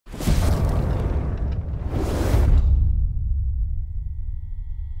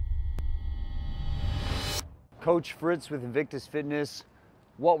Coach Fritz with Invictus Fitness.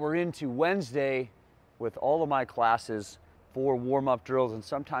 What we're into Wednesday with all of my classes for warm-up drills, and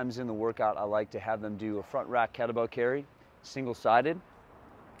sometimes in the workout I like to have them do a front rack kettlebell carry, single-sided.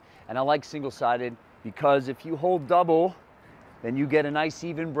 And I like single-sided because if you hold double, then you get a nice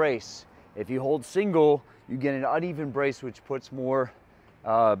even brace. If you hold single, you get an uneven brace, which puts more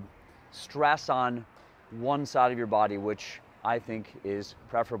stress on one side of your body, which I think is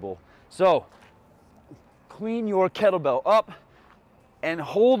preferable. So clean your kettlebell up and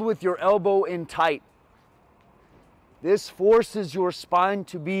hold with your elbow in tight. This forces your spine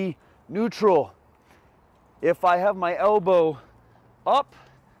to be neutral. If I have my elbow up,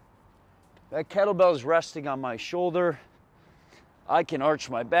 that kettlebell is resting on my shoulder. I can arch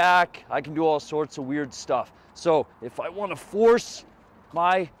my back. I can do all sorts of weird stuff. So if I want to force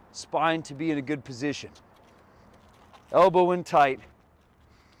my spine to be in a good position, elbow in tight,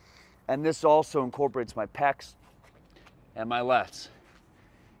 and this also incorporates my pecs and my lats.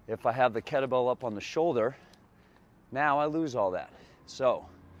 If I have the kettlebell up on the shoulder, now I lose all that. So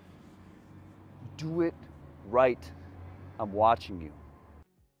do it right. I'm watching you.